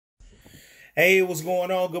Hey, what's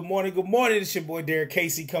going on? Good morning. Good morning. It's your boy Derrick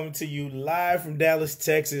Casey coming to you live from Dallas,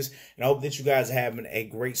 Texas. And I hope that you guys are having a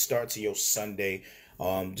great start to your Sunday.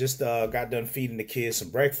 Just got done feeding the kids some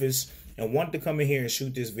breakfast and wanted to come in here and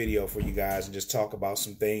shoot this video for you guys and just talk about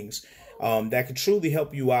some things that can truly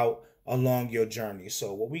help you out along your journey.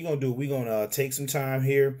 So what we're going to do, we're going to take some time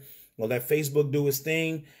here. We'll let Facebook do its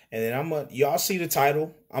thing. And then y'all see the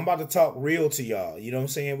title. I'm about to talk real to y'all. You know what I'm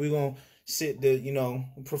saying? We're going to sit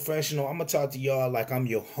professional. I'm gonna talk to y'all like I'm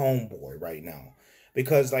your homeboy right now,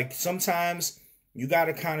 because like sometimes you got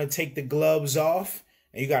to kind of take the gloves off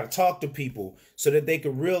and you got to talk to people so that they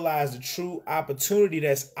can realize the true opportunity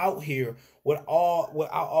that's out here without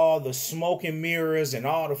all the smoke and mirrors and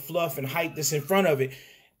all the fluff and hype that's in front of it.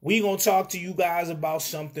 We gonna talk to you guys about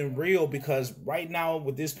something real, because right now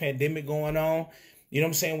with this pandemic going on, you know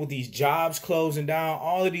what I'm saying, with these jobs closing down,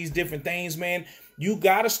 all of these different things, man, you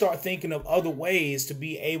got to start thinking of other ways to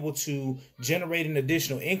be able to generate an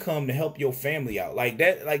additional income to help your family out. Like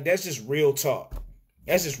that's just real talk.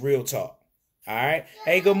 That's just real talk. All right.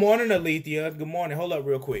 Hey, good morning, Alethea. Good morning. Hold up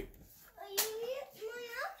real quick. Okay.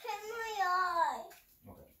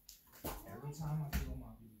 Every time I feel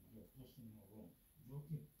my video just in my room, you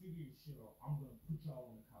can figure your shit out. I'm going to put y'all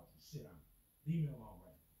on the couch and sit down. Leave me alone.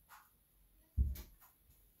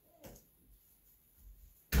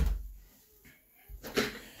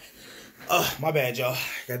 My bad, y'all.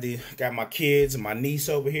 Got my kids and my niece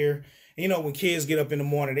over here. And, you know, when kids get up in the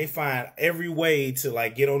morning, they find every way to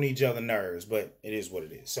like get on each other's nerves, but it is what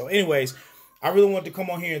it is. So anyways, I really wanted to come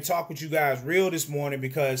on here and talk with you guys real this morning,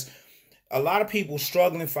 because a lot of people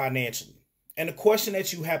struggling financially. And the question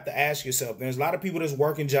that you have to ask yourself, there's a lot of people that's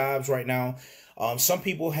working jobs right now. Some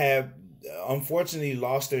people have unfortunately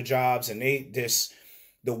lost their jobs, and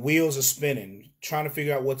the wheels are spinning, trying to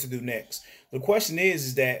figure out what to do next. The question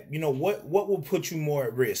is that, you know, what will put you more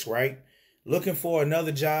at risk, right? Looking for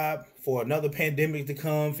another job, for another pandemic to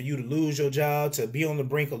come, for you to lose your job, to be on the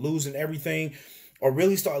brink of losing everything, or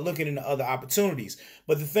really start looking into other opportunities.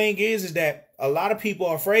 But the thing is that a lot of people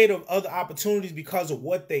are afraid of other opportunities because of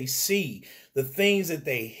what they see, the things that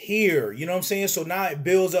they hear, you know what I'm saying? So now it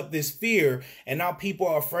builds up this fear, and now people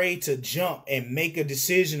are afraid to jump and make a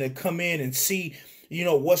decision to come in and see, you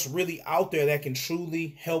know, what's really out there that can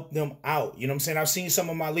truly help them out. You know what I'm saying? I've seen some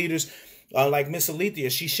of my leaders, like Miss Alethea.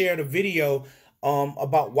 She shared a video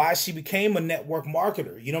about why she became a network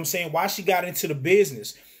marketer. You know what I'm saying? Why she got into the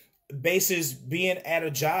business basis being at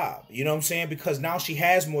a job. You know what I'm saying? Because now she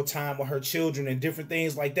has more time with her children and different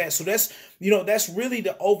things like that. So that's, you know, that's really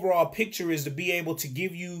the overall picture, is to be able to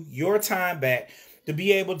give you your time back, to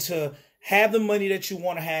be able to have the money that you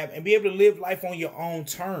want to have and be able to live life on your own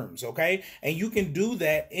terms, okay? And you can do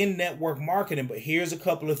that in network marketing, but here's a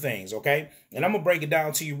couple of things, okay? And I'm going to break it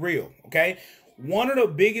down to you real, okay? One of the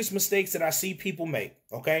biggest mistakes that I see people make,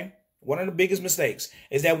 okay? One of the biggest mistakes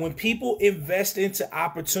is that when people invest into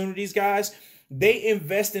opportunities, guys, they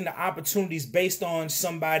invest in the opportunities based on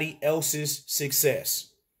somebody else's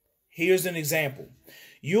success. Here's an example.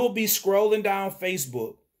 You'll be scrolling down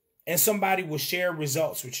Facebook and somebody will share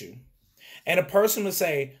results with you. And a person will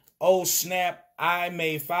say, oh, snap, I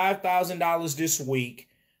made $5,000 this week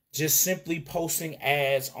just simply posting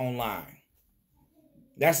ads online.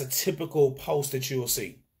 That's a typical post that you'll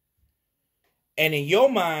see. And in your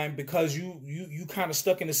mind, because you kind of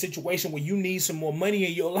stuck in a situation where you need some more money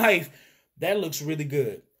in your life, that looks really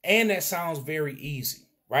good. And that sounds very easy,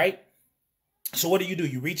 right? So what do?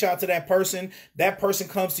 You reach out to that person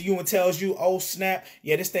comes to you and tells you, oh, snap,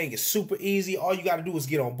 yeah, this thing is super easy. All you got to do is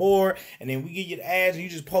get on board, and then we give you the ads and you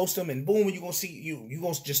just post them, and boom, you're going to see, you're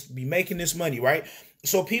going to just be making this money, right?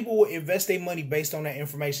 So people will invest their money based on that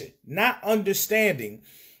information, not understanding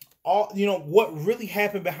all, you know, what really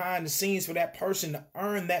happened behind the scenes for that person to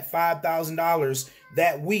earn that $5,000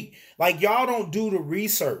 that week. Like, y'all don't do the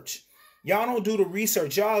research.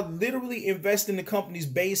 Y'all literally invest in the companies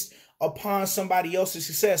based upon somebody else's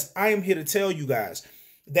success. I am here to tell you guys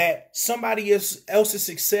that somebody else's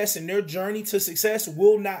success and their journey to success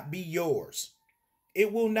will not be yours.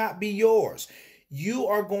 It will not be yours. You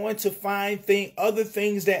are going to find other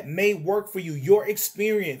things that may work for you. Your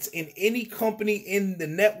experience in any company in the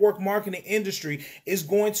network marketing industry is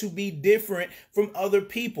going to be different from other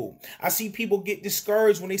people. I see people get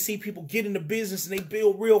discouraged when they see people get into business and they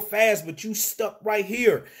build real fast, but you stuck right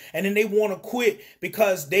here, and then they want to quit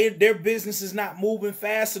because their business is not moving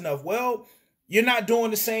fast enough. Well, you're not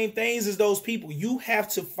doing the same things as those people. You have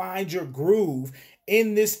to find your groove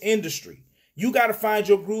in this industry. You got to find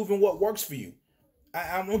your groove in what works for you.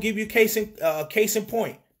 I'm going to give you a case in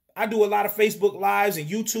point. I do a lot of Facebook Lives and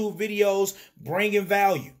YouTube videos bringing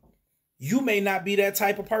value. You may not be that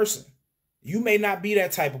type of person. You may not be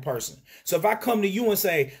that type of person. So if I come to you and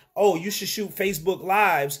say, oh, you should shoot Facebook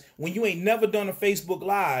Lives when you ain't never done a Facebook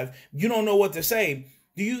Live, you don't know what to say.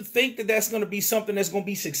 Do you think that that's going to be something that's going to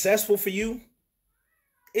be successful for you?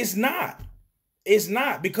 It's not. It's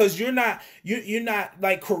not, because you're not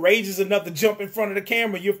like courageous enough to jump in front of the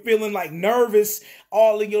camera. You're feeling like nervous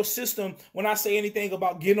all in your system when I say anything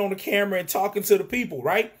about getting on the camera and talking to the people,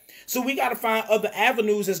 right? So we got to find other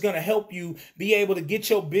avenues that's going to help you be able to get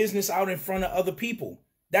your business out in front of other people.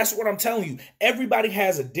 That's what I'm telling you. Everybody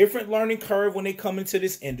has a different learning curve when they come into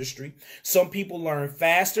this industry. Some people learn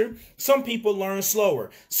faster. Some people learn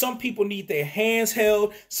slower. Some people need their hands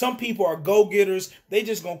held. Some people are go-getters. They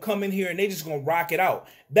just going to come in here and they just going to rock it out.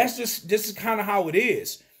 This is kind of how it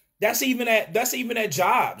is. That's even at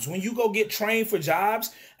jobs. When you go get trained for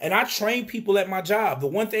jobs, and I train people at my job. The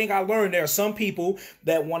one thing I learned, there are some people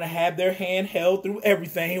that want to have their hand held through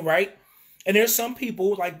everything, right? And there's some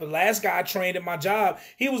people, like the last guy I trained at my job,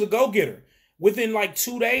 he was a go-getter. Within like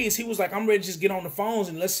 2 days, he was like, I'm ready to just get on the phones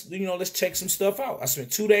and let's check some stuff out. I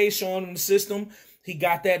spent 2 days showing him the system. He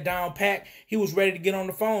got that down pat. He was ready to get on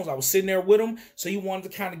the phones. I was sitting there with him, so he wanted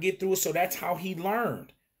to kind of get through it. So that's how he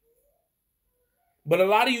learned. But a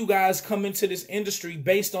lot of you guys come into this industry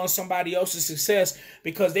based on somebody else's success,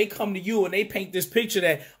 because they come to you and they paint this picture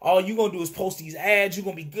that all you're going to do is post these ads. You're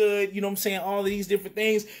going to be good. You know what I'm saying? All of these different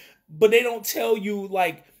things. But they don't tell you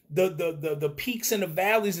like the peaks and the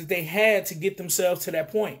valleys that they had to get themselves to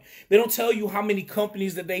that point. They don't tell you how many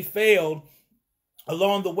companies that they failed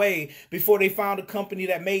along the way before they found a company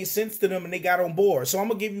that made sense to them and they got on board. So I'm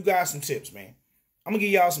going to give you guys some tips, man. I'm going to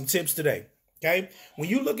give y'all some tips today. Okay, when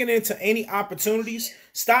you're looking into any opportunities,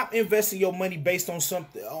 stop investing your money based on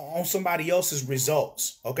somebody else's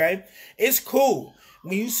results. Okay, it's cool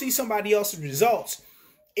when you see somebody else's results.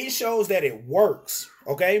 It shows that it works.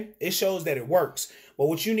 Okay, it shows that it works. But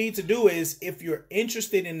what you need to do is, if you're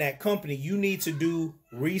interested in that company, you need to do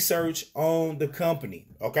research on the company.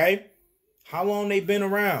 Okay, how long they've been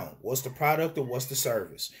around? What's the product or what's the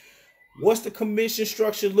service? What's the commission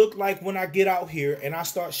structure look like when I get out here and I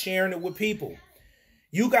start sharing it with people?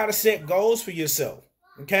 You got to set goals for yourself,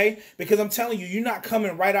 okay? Because I'm telling you, you're not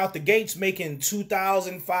coming right out the gates making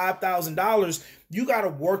 $2,000, $5,000. You got to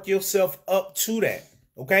work yourself up to that,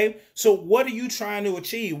 okay? So what are you trying to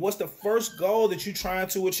achieve? What's the first goal that you're trying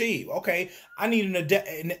to achieve? Okay, I need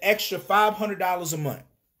an extra $500 a month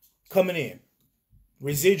coming in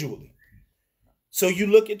residually. So you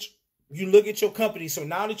look at your company. So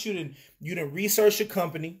now that you didn't research your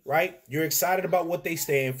company, right? You're excited about what they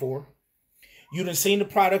stand for. You done seen the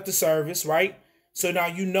product or service, right? So now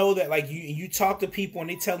you know that, like, you talk to people and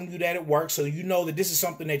they telling you that it works. So you know that this is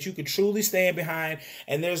something that you could truly stand behind.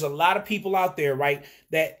 And there's a lot of people out there, right,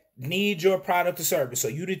 that need your product or service. So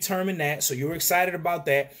you determine that. So you're excited about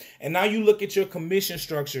that. And now you look at your commission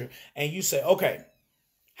structure and you say, okay,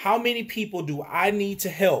 how many people do I need to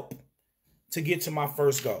help to get to my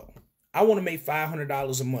first goal? I want to make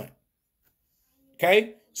 $500 a month.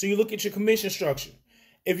 Okay? So you look at your commission structure.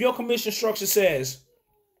 If your commission structure says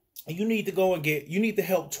you need to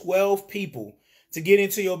help 12 people to get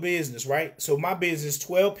into your business, right? So my business,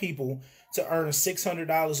 12 people to earn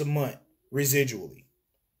 $600 a month residually.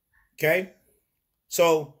 Okay?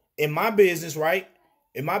 So in my business, right?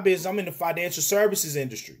 I'm in the financial services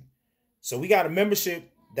industry. So we got a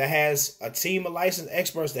membership that has a team of licensed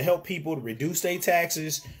experts to help people to reduce their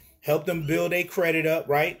taxes, help them build their credit up,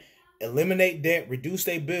 right? Eliminate debt, reduce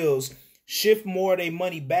their bills, shift more of their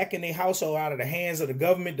money back in their household out of the hands of the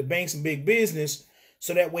government, the banks, and big business,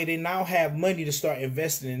 so that way they now have money to start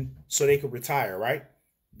investing in so they can retire, right?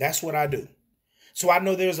 That's what I do. So I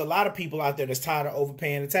know there's a lot of people out there that's tired of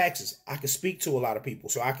overpaying the taxes. I can speak to a lot of people,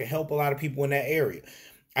 so I can help a lot of people in that area.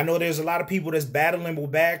 I know there's a lot of people that's battling with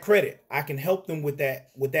bad credit. I can help them with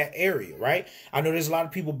that area, right? I know there's a lot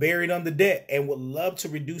of people buried under debt and would love to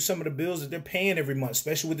reduce some of the bills that they're paying every month,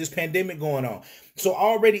 especially with this pandemic going on. So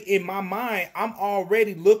already in my mind, I'm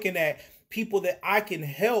already looking at people that I can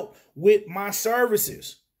help with my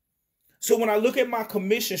services. So when I look at my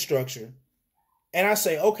commission structure and I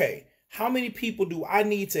say, okay, how many people do I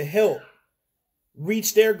need to help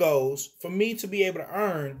reach their goals for me to be able to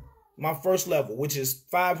earn my first level, which is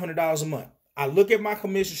 $500 a month? I look at my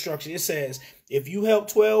commission structure. It says, if you help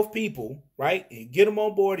 12 people, right, and you get them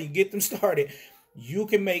on board and you get them started, you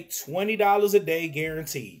can make $20 a day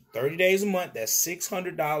guaranteed. 30 days a month, that's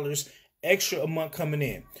 $600 extra a month coming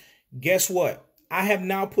in. Guess what? I have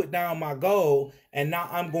now put down my goal, and now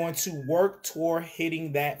I'm going to work toward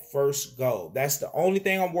hitting that first goal. That's the only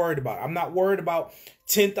thing I'm worried about. I'm not worried about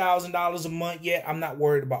 $10,000 a month yet. I'm not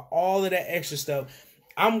worried about all of that extra stuff.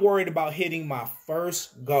 I'm worried about hitting my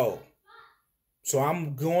first goal. So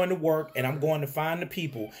I'm going to work and I'm going to find the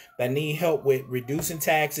people that need help with reducing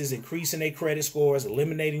taxes, increasing their credit scores,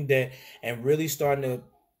 eliminating debt, and really starting to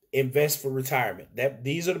invest for retirement.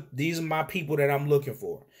 These are my people that I'm looking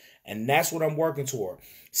for. And that's what I'm working toward.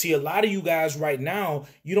 See, a lot of you guys right now,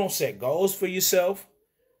 you don't set goals for yourself.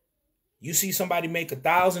 You see somebody make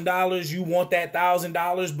 $1,000, you want that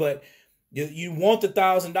 $1,000, but you want the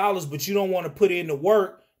 $1,000, but you don't want to put in the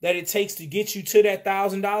work that it takes to get you to that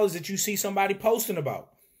 $1,000 that you see somebody posting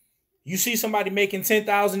about. You see somebody making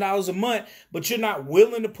 $10,000 a month, but you're not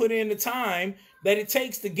willing to put in the time that it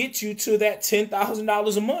takes to get you to that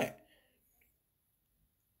 $10,000 a month.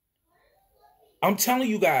 I'm telling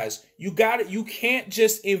you guys, you can't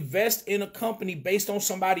just invest in a company based on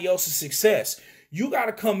somebody else's success. You got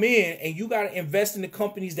to come in and you got to invest in the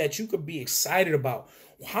companies that you could be excited about.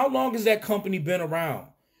 How long has that company been around?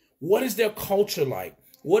 What is their culture like?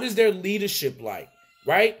 What is their leadership like?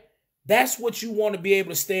 Right? That's what you want to be able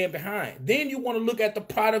to stand behind. Then you want to look at the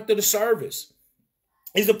product or the service.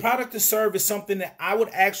 Is the product or service something that I would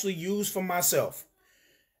actually use for myself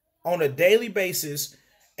on a daily basis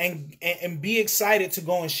and be excited to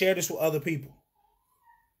go and share this with other people?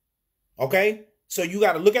 Okay? So you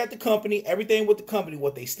got to look at the company, everything with the company,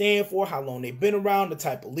 what they stand for, how long they've been around, the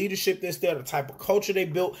type of leadership that's there, the type of culture they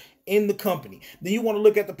built in the company. Then you want to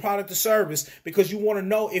look at the product or service because you want to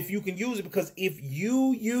know if you can use it. Because if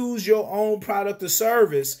you use your own product or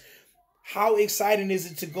service, how exciting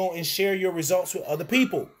is it to go and share your results with other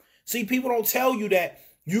people? See, people don't tell you that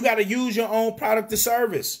you got to use your own product or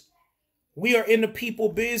service. We are in the people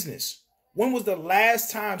business. When was the last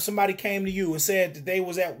time somebody came to you and said that they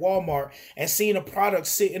was at Walmart and seen a product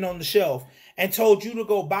sitting on the shelf and told you to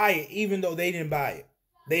go buy it even though they didn't buy it?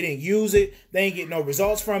 They didn't use it. They didn't get no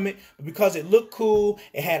results from it. But because it looked cool,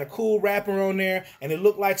 it had a cool wrapper on there, and it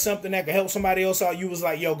looked like something that could help somebody else out, you was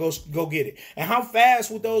like, yo, go get it. And how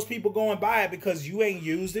fast would those people go and buy it because you ain't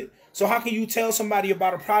used it? So how can you tell somebody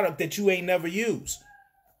about a product that you ain't never used?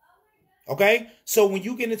 Okay, so when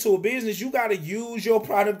you get into a business, you got to use your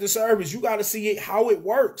product or service. You got to see how it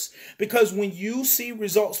works, because when you see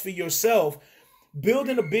results for yourself,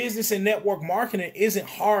 building a business and network marketing isn't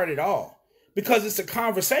hard at all, because it's a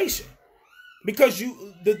conversation. Because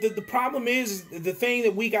the problem is the thing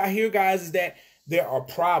that we got here, guys, is that there are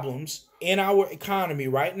problems in our economy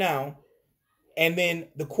right now. And then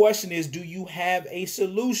the question is, do you have a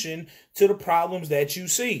solution to the problems that you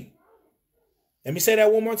see? Let me say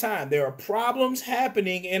that one more time. There are problems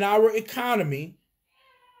happening in our economy,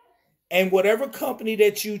 and whatever company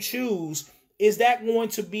that you choose, is that going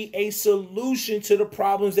to be a solution to the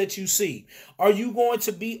problems that you see? Are you going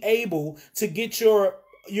to be able to get your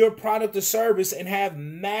product or service and have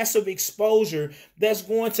massive exposure that's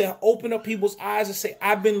going to open up people's eyes and say,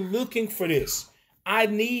 I've been looking for this. I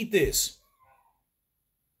need this.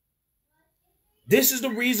 This is the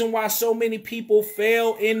reason why so many people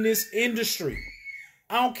fail in this industry.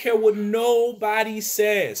 I don't care what nobody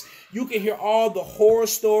says. You can hear all the horror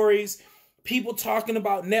stories, people talking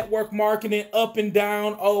about network marketing up and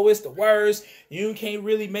down. Oh, it's the worst. You can't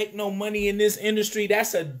really make no money in this industry.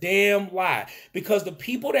 That's a damn lie, because the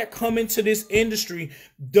people that come into this industry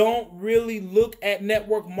don't really look at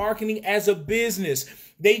network marketing as a business.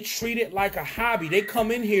 They treat it like a hobby. They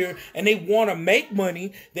come in here and they want to make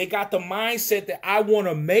money. They got the mindset that I want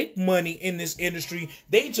to make money in this industry.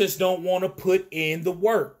 They just don't want to put in the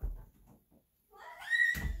work.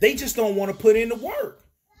 They just don't want to put in the work.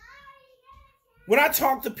 When I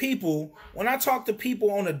talk to people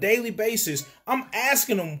on a daily basis, I'm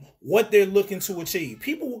asking them what they're looking to achieve.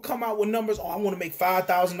 People will come out with numbers. Oh, I want to make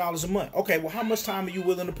 $5,000 a month. Okay, well, how much time are you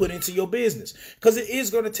willing to put into your business? Because it is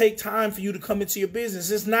going to take time for you to come into your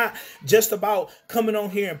business. It's not just about coming on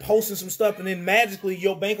here and posting some stuff and then magically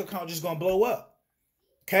your bank account just going to blow up.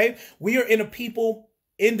 Okay, we are in a people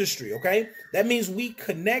industry. Okay, that means we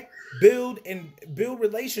connect, build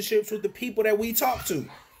relationships with the people that we talk to.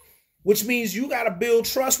 Which means you got to build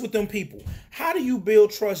trust with them people. How do you build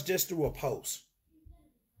trust just through a post?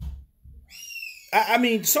 I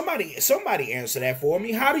mean, somebody answer that for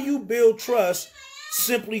me. How do you build trust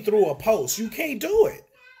simply through a post? You can't do it.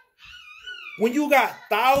 When you got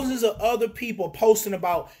thousands of other people posting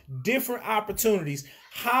about different opportunities,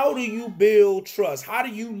 how do you build trust? How do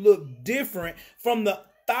you look different from the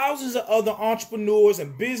thousands of other entrepreneurs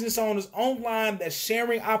and business owners online that's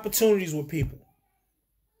sharing opportunities with people?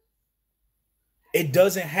 It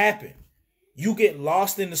doesn't happen. You get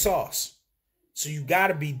lost in the sauce. So you got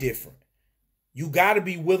to be different. You got to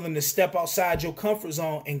be willing to step outside your comfort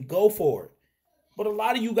zone and go for it. But a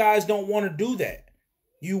lot of you guys don't want to do that.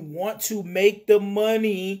 You want to make the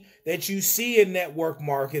money that you see in network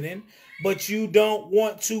marketing, but you don't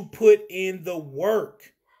want to put in the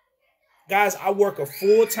work. Guys, I work a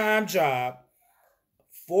full-time job,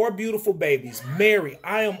 4 beautiful babies, married.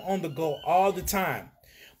 I am on the go all the time.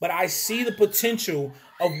 But I see the potential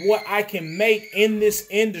of what I can make in this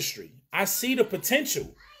industry. I see the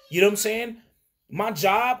potential. You know what I'm saying? My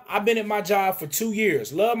job, I've been at my job for 2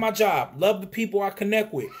 years. Love my job. Love the people I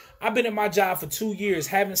connect with. I've been at my job for 2 years.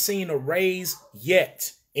 Haven't seen a raise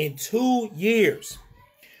yet in 2 years.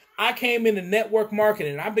 I came into network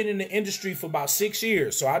marketing. I've been in the industry for about 6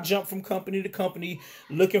 years. So I jumped from company to company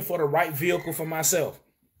looking for the right vehicle for myself.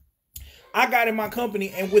 I got in my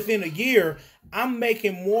company, and within a year, I'm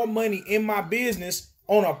making more money in my business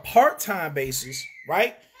on a part-time basis,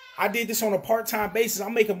 right? I did this on a part-time basis.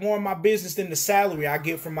 I'm making more in my business than the salary I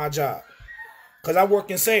get from my job because I work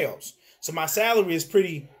in sales. So my salary is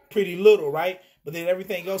pretty little, right? But then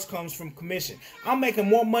everything else comes from commission. I'm making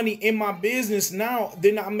more money in my business now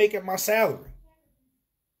than I'm making my salary.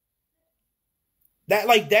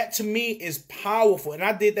 That to me is powerful. And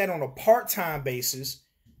I did that on a part-time basis.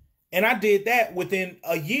 And I did that within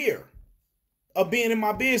a year of being in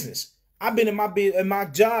my business. I've been in my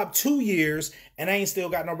job 2 years and I ain't still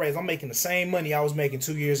got no raise. I'm making the same money I was making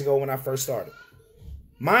 2 years ago when I first started.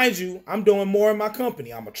 Mind you, I'm doing more in my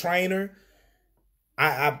company. I'm a trainer.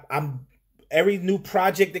 I'm every new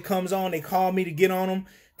project that comes on, they call me to get on them,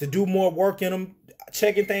 to do more work in them,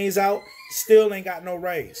 checking things out. Still ain't got no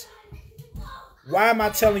raise. Why am I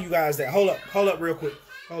telling you guys that? Hold up real quick.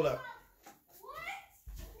 Hold up.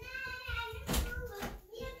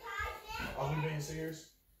 Are we being serious?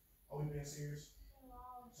 Are we being serious?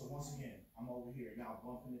 So once again, I'm over here now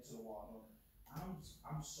bumping into the wall.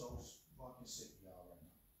 I'm so fucking sick of y'all right now.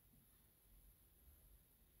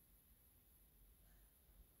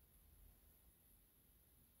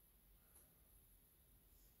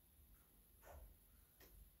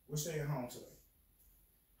 We're staying home today.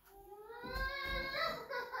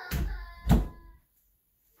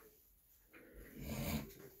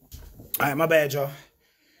 All right, my bad, y'all.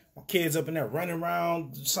 My kids up in there running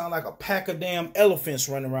around, sound like a pack of damn elephants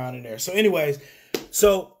running around in there. So anyways,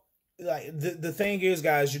 like the thing is,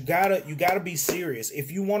 guys, you gotta be serious.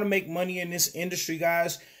 If you want to make money in this industry,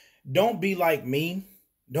 guys, don't be like me.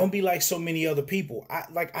 Don't be like so many other people.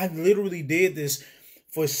 I literally did this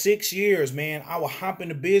for 6 years, man. I would hop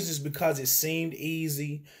into business because it seemed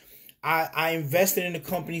easy. I invested in the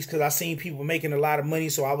companies because I seen people making a lot of money.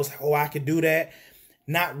 So I was, I could do that.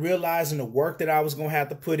 Not realizing the work that I was going to have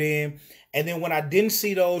to put in. And then when I didn't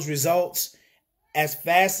see those results as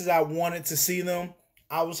fast as I wanted to see them,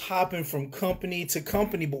 I was hopping from company to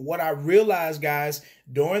company. But what I realized, guys,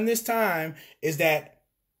 during this time is that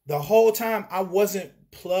the whole time I wasn't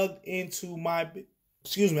plugged into my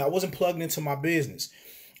business.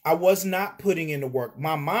 I was not putting in the work.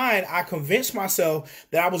 My mind, I convinced myself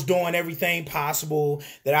that I was doing everything possible,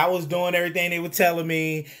 that I was doing everything they were telling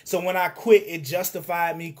me. So when I quit, it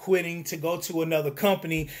justified me quitting to go to another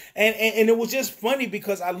company. And it was just funny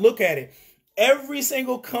because I look at it. Every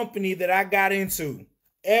single company that I got into,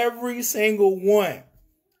 every single one,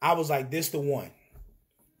 I was like, this the one.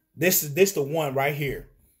 This the one right here.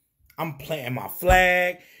 I'm planting my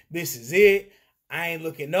flag. This is it. I ain't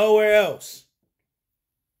looking nowhere else.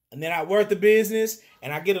 And then I work the business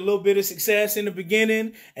and I get a little bit of success in the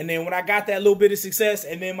beginning. And then when I got that little bit of success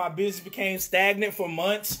and then my business became stagnant for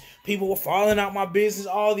months, people were falling out my business,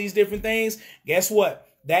 all these different things. Guess what?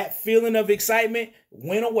 That feeling of excitement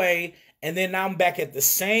went away. And then now I'm back at the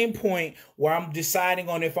same point where I'm deciding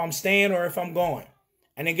on if I'm staying or if I'm going.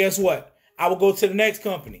 And then guess what? I will go to the next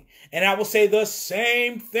company and I will say the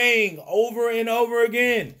same thing over and over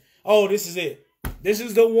again. Oh, this is it. This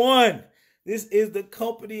is the one. This is the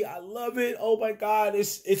company. I love it. Oh my God.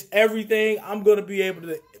 It's everything. I'm going to be able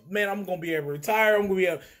to, man, I'm going to be able to retire. I'm going to be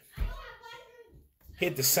able to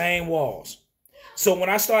hit the same walls. So when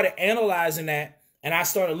I started analyzing that and I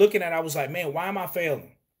started looking at it, I was like, man, why am I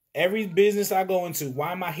failing? Every business I go into,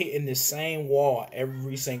 why am I hitting the same wall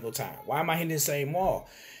every single time? Why am I hitting the same wall?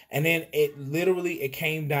 And then it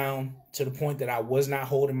came down to the point that I was not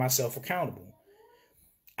holding myself accountable.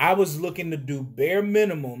 I was looking to do bare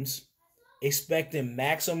minimums, expecting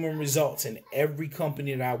maximum results in every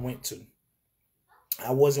company that I went to.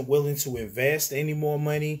 I wasn't willing to invest any more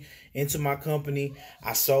money into my company.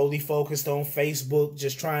 I solely focused on Facebook,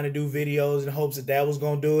 just trying to do videos in hopes that was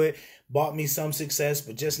going to do it. Bought me some success,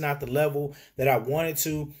 but just not the level that I wanted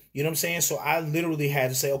to. You know what I'm saying? So I literally had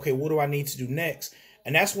to say, okay, what do I need to do next?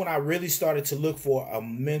 And that's when I really started to look for a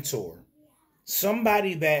mentor.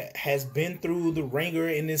 somebody that has been through the ringer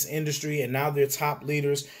in this industry and now they're top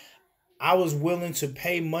leaders, I was willing to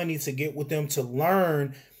pay money to get with them to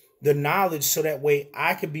learn the knowledge so that way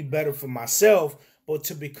I could be better for myself, but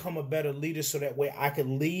to become a better leader so that way I could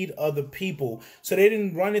lead other people so they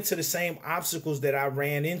didn't run into the same obstacles that I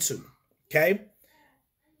ran into. Okay?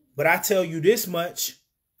 But I tell you this much,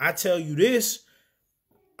 I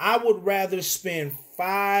would rather spend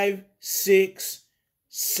 5, 6,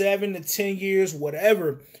 7 to 10 years,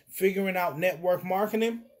 whatever, figuring out network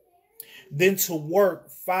marketing than to work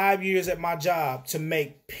 5 years at my job to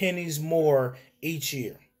make pennies more each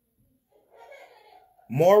year.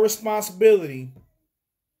 More responsibility,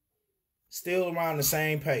 still around the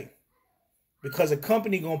same pay. Because a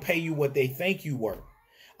company gonna pay you what they think you worth.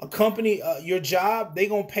 A company, your job, they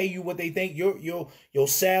gonna pay you what they think your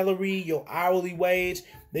salary, your hourly wage.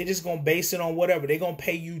 They just gonna base it on whatever. They gonna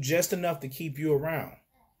pay you just enough to keep you around.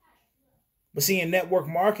 But see, in network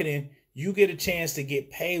marketing, you get a chance to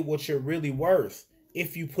get paid what you're really worth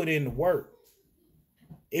if you put in the work.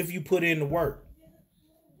 If you put in the work.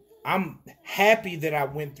 I'm happy that I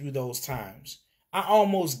went through those times. I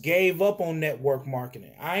almost gave up on network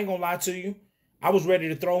marketing. I ain't gonna lie to you. I was ready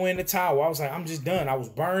to throw in the towel. I was like, I'm just done. I was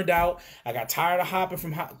burned out. I got tired of hopping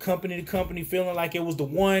from company to company, feeling like it was the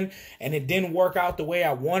one, and it didn't work out the way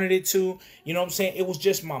I wanted it to. You know what I'm saying? It was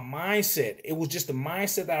just my mindset. It was just the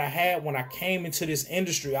mindset that I had when I came into this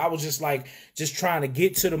industry. I was just like, just trying to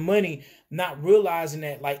get to the money, not realizing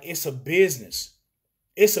that like it's a business.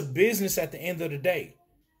 It's a business at the end of the day.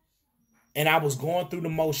 And I was going through the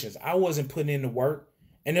motions. I wasn't putting in the work.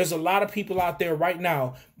 And there's a lot of people out there right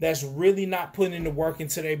now that's really not putting in the work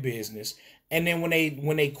into their business. And then when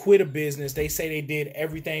they quit a business, they say they did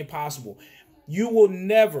everything possible. You will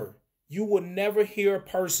never hear a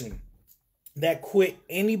person that quit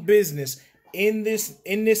any business in this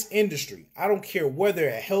industry. I don't care whether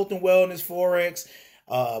at health and wellness, forex,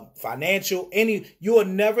 financial, you will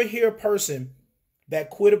never hear a person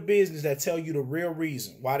that quit a business that tell you the real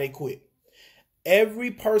reason why they quit. Every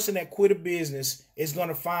person that quit a business is going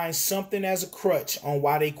to find something as a crutch on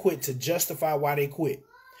why they quit to justify why they quit.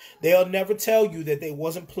 They'll never tell you that they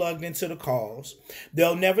wasn't plugged into the calls.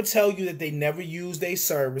 They'll never tell you that they never used their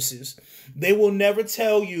services. They will never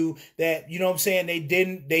tell you that, you know what I'm saying,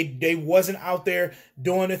 they wasn't out there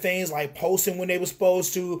doing the things like posting when they were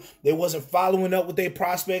supposed to. They wasn't following up with their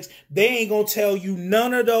prospects. They ain't going to tell you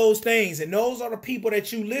none of those things. And those are the people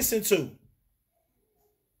that you listen to.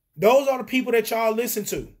 Those are the people that y'all listen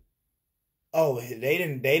to. Oh, they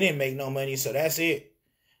didn't make no money, so that's it.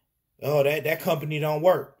 Oh, that company don't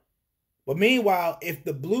work. But meanwhile, if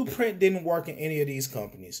the blueprint didn't work in any of these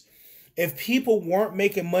companies, if people weren't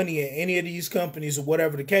making money in any of these companies or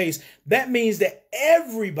whatever the case, that means that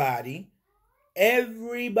everybody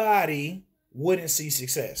wouldn't see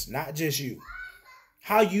success, not just you.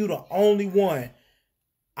 How you the only one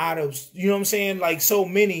out of, you know what I'm saying, like so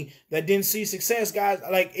many that didn't see success, guys?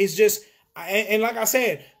 Like, it's just, and like I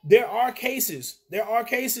said, there are cases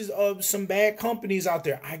of some bad companies out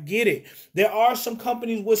there. I get it. There are some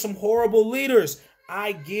companies with some horrible leaders.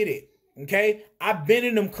 I get it. Okay. I've been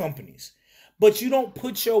in them companies, but you don't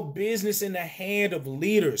put your business in the hand of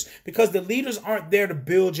leaders, because the leaders aren't there to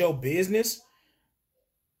build your business.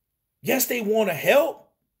 Yes, they want to help.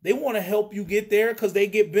 They want to help you get there because they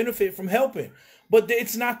get benefit from helping. But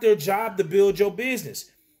it's not their job to build your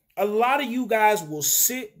business. A lot of you guys will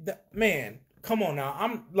man, come on now.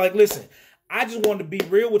 I'm like, listen, I just want to be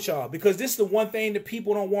real with y'all, because this is the one thing that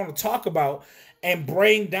people don't want to talk about and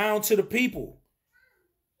bring down to the people.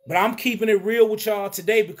 But I'm keeping it real with y'all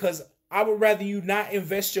today, because I would rather you not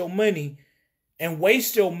invest your money and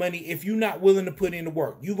waste your money if you're not willing to put in the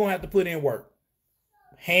work. You're going to have to put in work.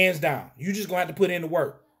 Hands down. You just going to have to put in the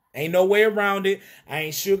work. Ain't no way around it. I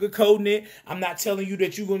ain't sugarcoating it. I'm not telling you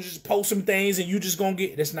that you're going to just post some things and you just going to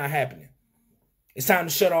get, that's not happening. It's time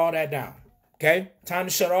to shut all that down. Okay? Time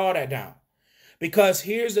to shut all that down. Because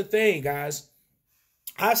here's the thing, guys.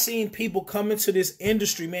 I've seen people come into this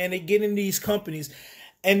industry, man. They get in these companies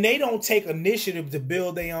and they don't take initiative to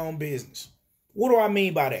build their own business. What do I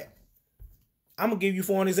mean by that? I'm going to give you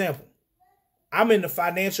for an example. I'm in the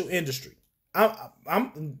financial industry.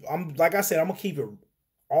 I'm like I said, I'm going to keep it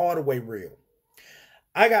all the way real.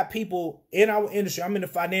 I got people in our industry. I'm in the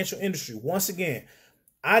financial industry. Once again,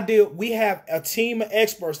 we have a team of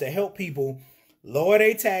experts that help people lower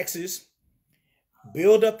their taxes,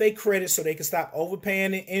 build up their credit so they can stop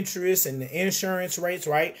overpaying the interest and the insurance rates,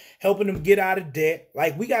 right? Helping them get out of debt.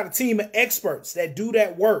 Like, we got a team of experts that do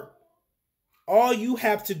that work. All you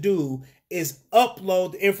have to do is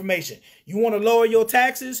upload the information. You want to lower your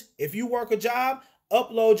taxes? If you work a job,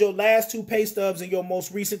 upload your last 2 pay stubs and your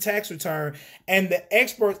most recent tax return, and the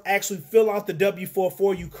experts actually fill out the W-4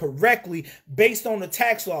 for you correctly based on the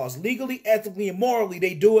tax laws. Legally, ethically, and morally,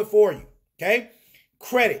 they do it for you. Okay?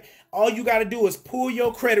 Credit. All you got to do is pull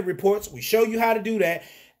your credit reports. We show you how to do that.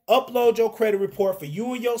 Upload your credit report for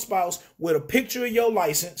you and your spouse with a picture of your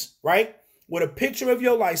license, right? With a picture of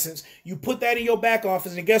your license. You put that in your back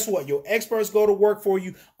office, and guess what? Your experts go to work for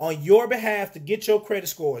you on your behalf to get your credit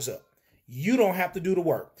scores up. You don't have to do the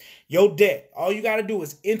work. Your debt, all you got to do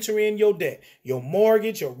is enter in your debt, your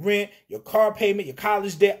mortgage, your rent, your car payment, your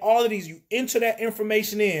college debt, all of these. You enter that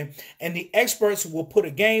information in, and the experts will put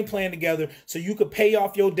a game plan together so you could pay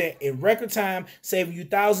off your debt in record time, saving you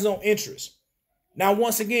thousands on interest. Now,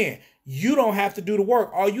 once again, you don't have to do the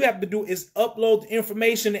work. All you have to do is upload the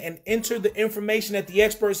information and enter the information that the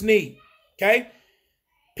experts need. Okay?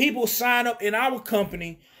 People sign up in our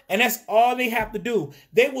company, and that's all they have to do.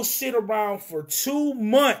 They will sit around for 2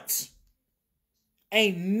 months,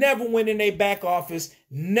 ain't never went in their back office,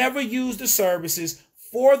 never used the services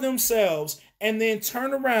for themselves, and then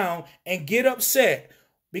turn around and get upset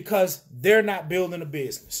because they're not building a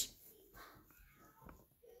business.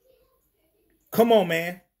 Come on,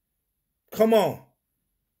 man. Come on.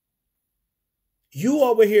 You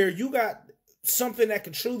over here, you got something that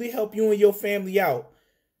can truly help you and your family out.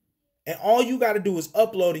 And all you got to do is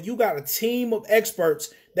upload it. You got a team of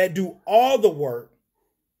experts that do all the work.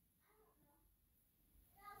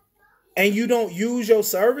 And you don't use your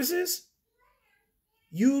services?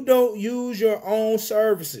 You don't use your own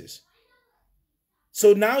services.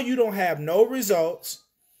 So now you don't have no results.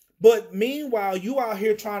 But meanwhile, you out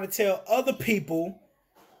here trying to tell other people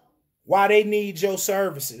why they need your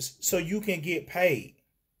services so you can get paid.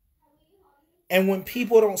 And when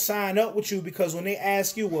people don't sign up with you, because when they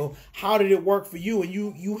ask you, well, how did it work for you? And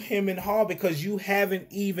you hem and haw because you haven't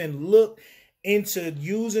even looked into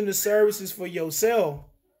using the services for yourself,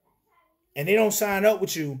 and they don't sign up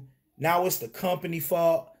with you, now it's the company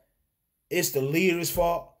fault. It's the leader's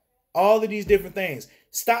fault. All of these different things.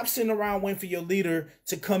 Stop sitting around waiting for your leader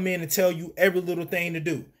to come in and tell you every little thing to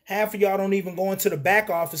do. Half of y'all don't even go into the back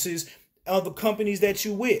offices of the companies that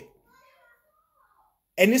you with.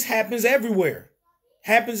 And this happens everywhere.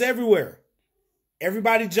 Happens everywhere.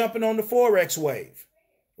 Everybody jumping on the Forex wave,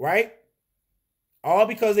 right? All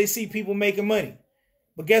because they see people making money.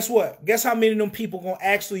 But guess what? Guess how many of them people going to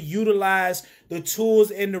actually utilize the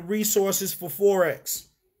tools and the resources for Forex?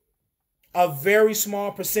 A very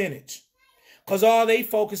small percentage. Because all they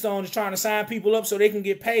focused on is trying to sign people up so they can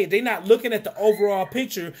get paid. They're not looking at the overall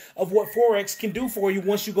picture of what Forex can do for you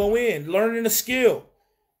once you go in. Learning a skill.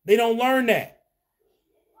 They don't learn that.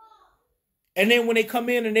 And then when they come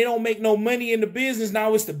in and they don't make no money in the business,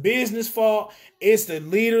 now it's the business fault. It's the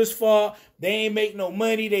leader's fault. They ain't make no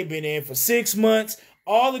money. They've been in for 6 months.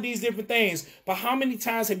 All of these different things. But how many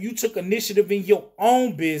times have you took initiative in your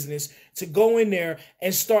own business to go in there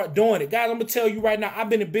and start doing it? Guys, I'm going to tell you right now, I've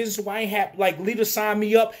been in business where I ain't had, like, leaders sign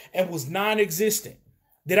me up and was non-existent.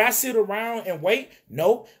 Did I sit around and wait?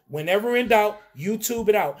 Nope. Whenever in doubt, YouTube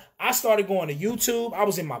it out. I started going to YouTube. I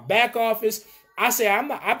was in my back office. I say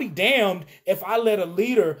I'd be damned if I let a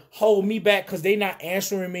leader hold me back because they not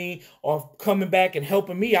answering me or coming back and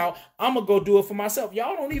helping me out. I'm going to go do it for myself.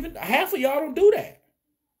 Y'all don't even, half of y'all don't do that.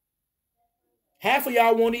 Half of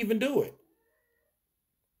y'all won't even do it.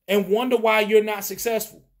 And wonder why you're not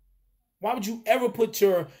successful. Why would you ever put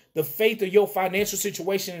the faith of your financial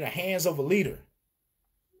situation in the hands of a leader?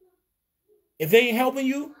 If they ain't helping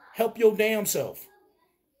you, help your damn self.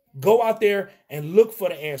 Go out there and look for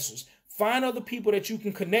the answers. Find other people that you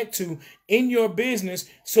can connect to in your business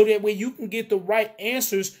so that way you can get the right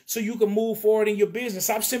answers so you can move forward in your business.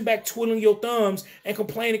 Stop sitting back twiddling your thumbs and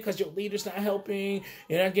complaining because your leader's not helping,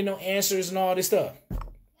 you're not getting no answers and all this stuff.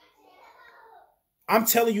 I'm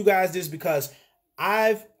telling you guys this because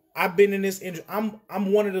I've been in this industry.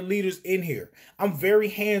 I'm one of the leaders in here. I'm very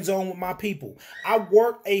hands-on with my people. I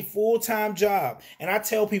work a full-time job. And I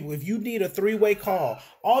tell people, if you need a 3-way call,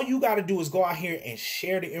 all you got to do is go out here and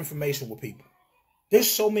share the information with people. There's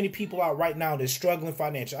so many people out right now that's struggling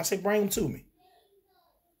financially. I say, bring them to me.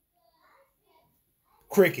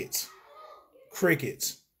 Crickets.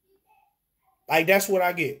 Crickets. Like, that's what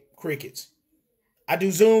I get. Crickets. I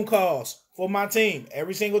do Zoom calls for my team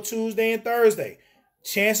every single Tuesday and Thursday.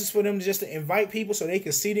 Chances for them just to invite people so they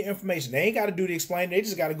can see the information. They ain't got to do the explaining. They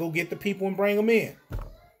just got to go get the people and bring them in.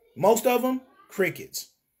 Most of them, crickets.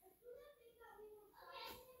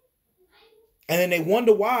 And then they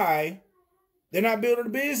wonder why they're not building a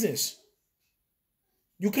business.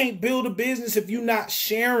 You can't build a business if you're not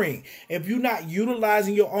sharing, if you're not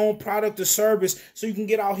utilizing your own product or service so you can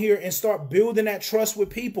get out here and start building that trust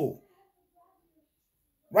with people.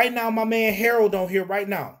 Right now, my man Harold on here right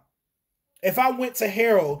now. If I went to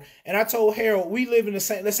Harold and I told Harold we live in the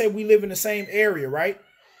same, let's say we live in the same area, right?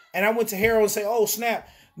 And I went to Harold and say, oh, snap,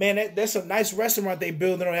 man, that's a nice restaurant they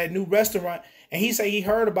building on, that new restaurant. And he said he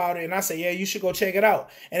heard about it. And I said, yeah, you should go check it out.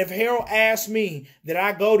 And if Harold asked me that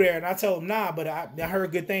I go there and I tell him, nah, but I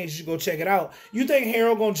heard good things, you should go check it out. You think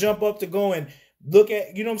Harold going to jump up to go and look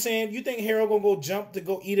at, you know what I'm saying? You think Harold going to go jump to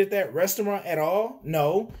go eat at that restaurant at all?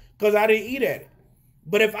 No, because I didn't eat at it.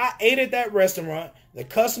 But if I ate at that restaurant, the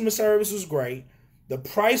customer service was great, the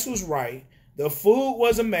price was right, the food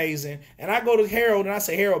was amazing, and I go to Harold and I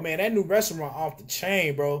say, Harold, man, that new restaurant off the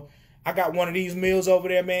chain, bro. I got one of these meals over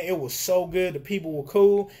there, man. It was so good. The people were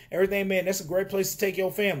cool. Everything, man, that's a great place to take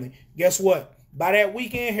your family. Guess what? By that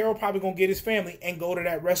weekend, Harold probably going to get his family and go to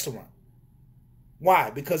that restaurant. Why?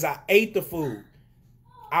 Because I ate the food.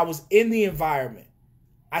 I was in the environment.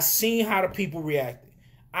 I seen how the people reacted.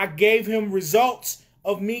 I gave him results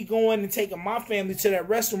of me going and taking my family to that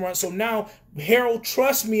restaurant. So now Harold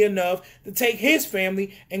trusts me enough to take his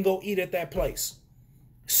family and go eat at that place.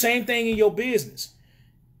 Same thing in your business.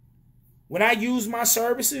 When I use my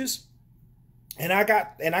services and I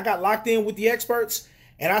got locked in with the experts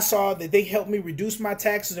and I saw that they helped me reduce my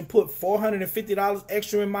taxes and put $450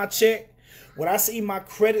 extra in my check, when I see my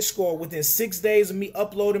credit score within 6 days of me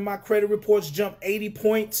uploading my credit reports jump 80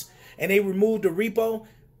 points and they removed the repo,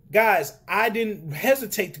 guys, I didn't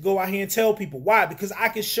hesitate to go out here and tell people. Why? Because I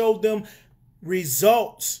can show them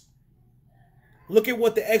results. Look at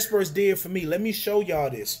what the experts did for me. Let me show y'all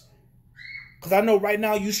this. Because I know right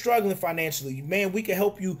now you're struggling financially. Man, we can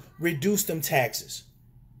help you reduce them taxes.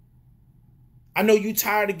 I know you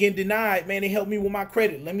tired of getting denied. Man, they helped me with my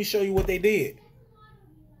credit. Let me show you what they did.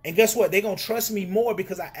 And guess what? They're going to trust me more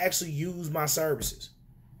because I actually use my services.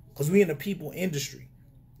 Because we in the people industry.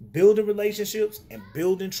 Building relationships and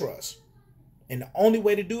building trust. And the only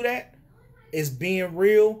way to do that is being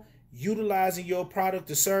real, utilizing your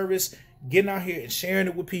product or service, getting out here and sharing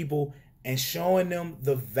it with people and showing them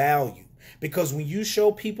the value. Because when you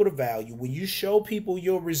show people the value, when you show people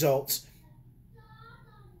your results,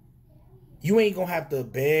 you ain't going to have to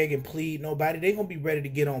beg and plead nobody. They're going to be ready to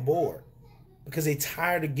get on board because they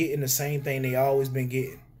tired of getting the same thing they always been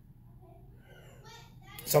getting.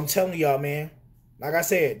 So I'm telling y'all, man, like I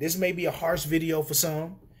said, this may be a harsh video for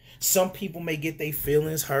some. Some people may get their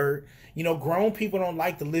feelings hurt. You know, grown people don't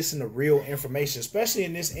like to listen to real information, especially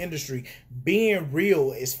in this industry. Being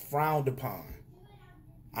real is frowned upon.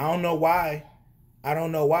 I don't know why. I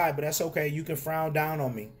don't know why, but that's okay. You can frown down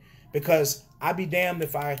on me because I'd be damned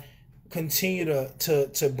if I continue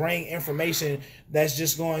to bring information that's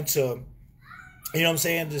just going to, you know what I'm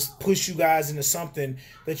saying, just push you guys into something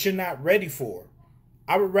that you're not ready for.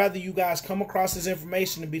 I would rather you guys come across this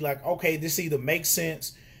information and be like, okay, this either makes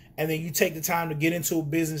sense, and then you take the time to get into a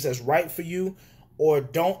business that's right for you, or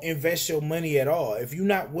don't invest your money at all. If you're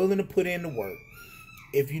not willing to put in the work,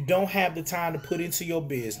 if you don't have the time to put into your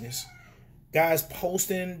business, guys,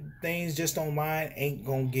 posting things just online ain't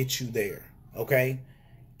going to get you there, okay?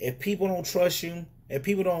 If people don't trust you, if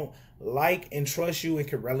people don't like and trust you and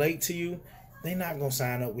can relate to you, they're not going to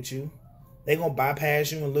sign up with you. They're going to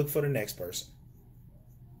bypass you and look for the next person.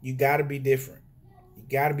 You got to be different. You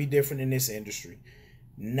got to be different in this industry.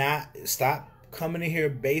 Stop coming in here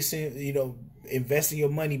basing, investing your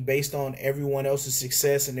money based on everyone else's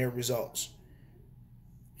success and their results.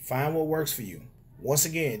 Find what works for you. Once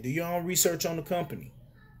again, do your own research on the company.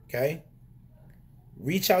 Okay?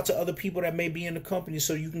 Reach out to other people that may be in the company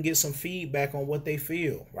so you can get some feedback on what they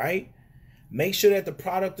feel, right? Make sure that the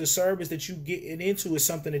product or service that you get into is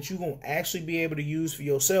something that you're going to actually be able to use for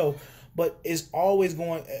yourself, but is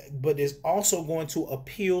also going to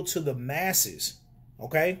appeal to the masses.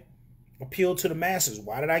 Okay? Appeal to the masses.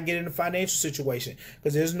 Why did I get in a financial situation?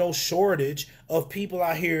 Because there's no shortage of people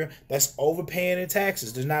out here that's overpaying in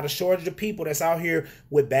taxes. There's not a shortage of people that's out here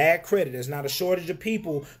with bad credit. There's not a shortage of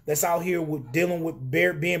people that's out here with dealing with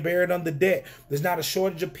being buried under debt. There's not a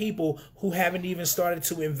shortage of people who haven't even started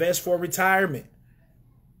to invest for retirement.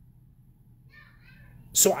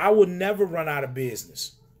 So I would never run out of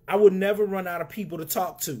business. I would never run out of people to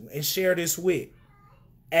talk to and share this with.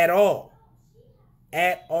 At all.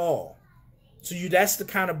 At all. So that's the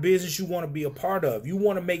kind of business you want to be a part of. You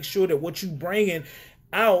want to make sure that what you bringing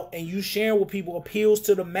out and you sharing with people appeals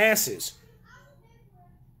to the masses.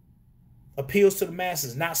 Appeals to the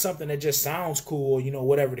masses, not something that just sounds cool or,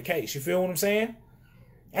 whatever the case. You feel what I'm saying?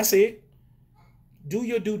 That's it. Do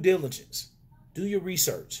your due diligence. Do your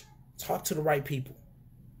research. Talk to the right people.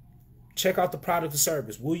 check out the product or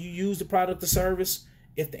service. Will you use the product or service?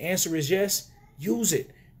 If the answer is yes, use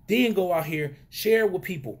it. Then go out here, share it with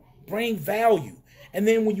people, bring value. And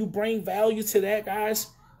then when you bring value to that, guys,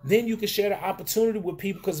 then you can share the opportunity with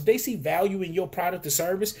people, because if they see value in your product or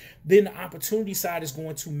service, then the opportunity side is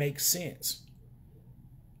going to make sense.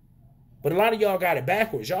 But a lot of y'all got it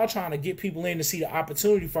backwards. Y'all trying to get people in to see the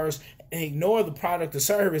opportunity first and ignore the product or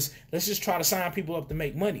service. Let's just try to sign people up to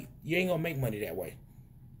make money. You ain't going to make money that way.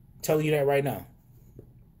 I'm telling you that right now.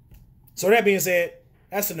 So that being said,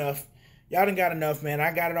 that's enough. Y'all done got enough, man.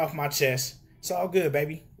 I got it off my chest. It's all good,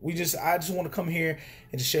 baby. I just want to come here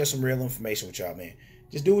and just share some real information with y'all, man.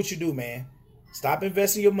 Just do what you do, man. Stop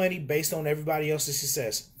investing your money based on everybody else's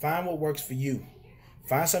success. Find what works for you.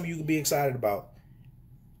 Find something you can be excited about.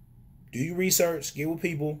 Do your research, get with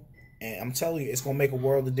people, and I'm telling you, it's going to make a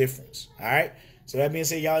world of difference. All right? So that being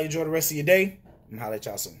said, y'all enjoy the rest of your day. I'm going to holler at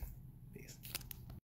y'all soon.